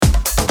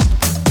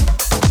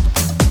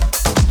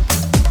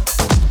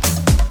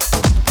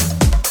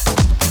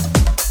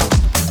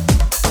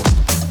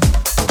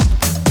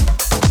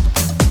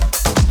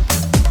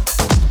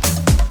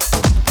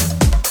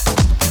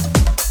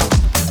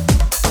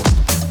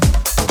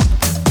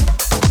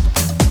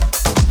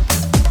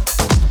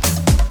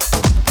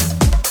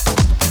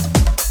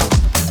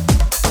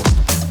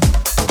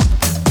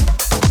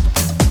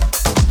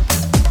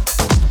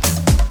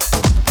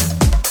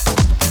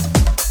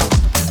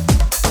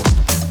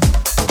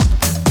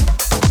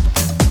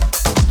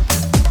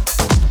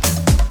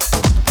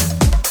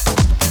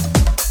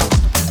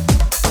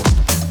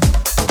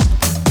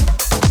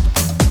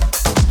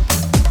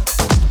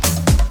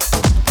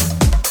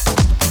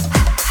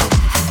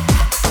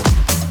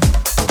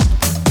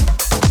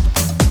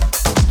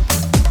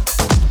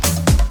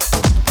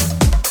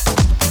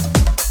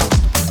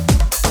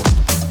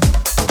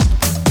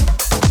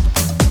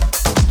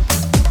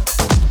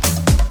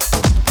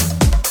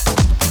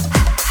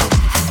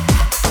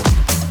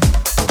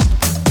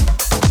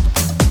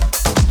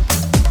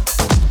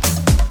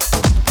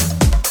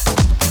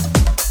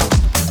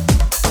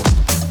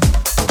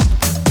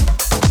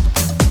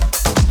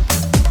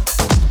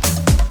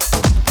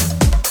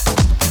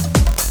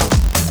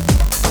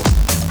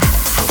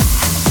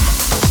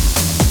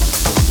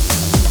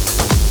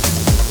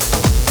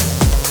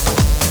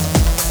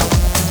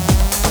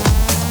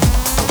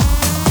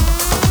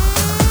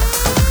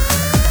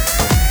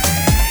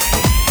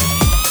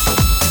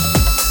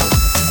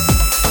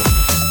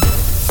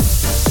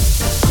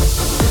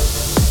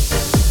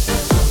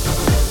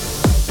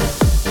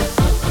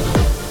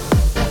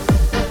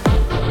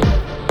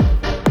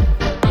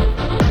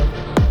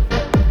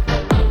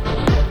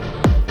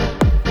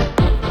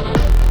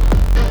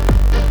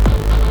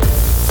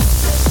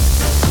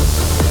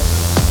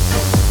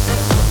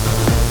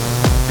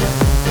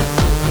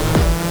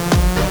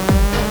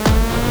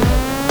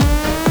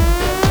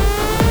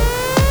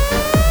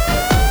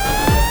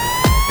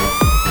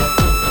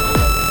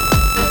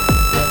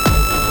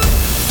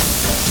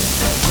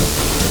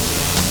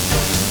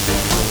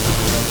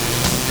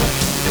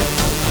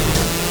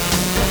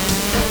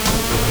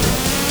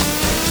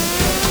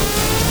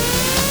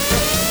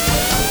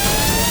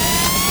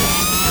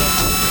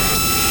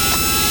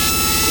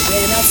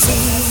When I see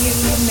you,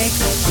 you make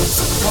me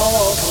lose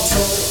all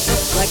control,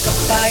 like a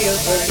fire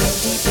burning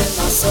deep in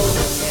my soul.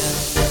 Yeah.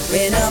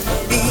 When I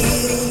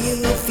feel you,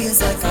 it feels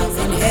like I'm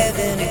in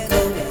heaven. It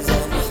goes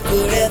on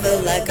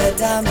forever, like a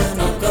diamond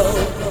of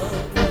gold.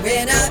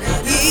 When I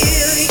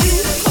hear you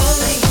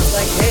calling, it's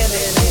like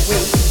heaven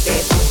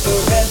awaiting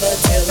forever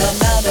till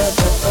I'm out of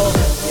the cold.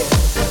 Yeah.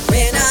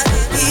 When I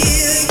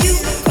hear you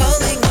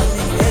calling, I'm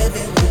in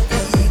heaven.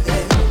 We'll be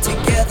there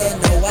together.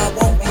 No, I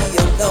won't be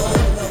alone.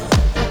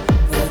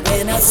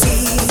 When I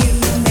see